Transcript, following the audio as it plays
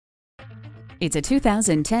It's a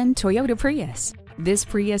 2010 Toyota Prius. This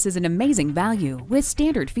Prius is an amazing value with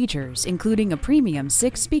standard features including a premium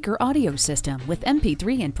 6-speaker audio system with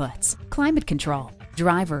MP3 inputs, climate control,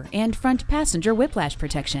 driver and front passenger whiplash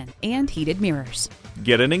protection, and heated mirrors.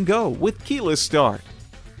 Get in and go with keyless start.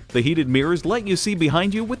 The heated mirrors let you see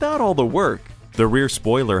behind you without all the work. The rear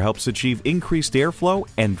spoiler helps achieve increased airflow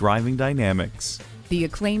and driving dynamics. The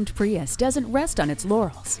acclaimed Prius doesn't rest on its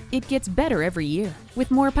laurels. It gets better every year with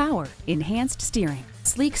more power, enhanced steering,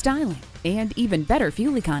 sleek styling, and even better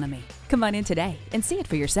fuel economy. Come on in today and see it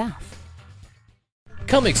for yourself.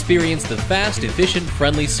 Come experience the fast, efficient,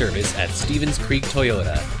 friendly service at Stevens Creek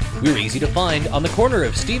Toyota. We're easy to find on the corner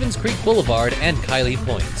of Stevens Creek Boulevard and Kiley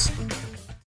Points.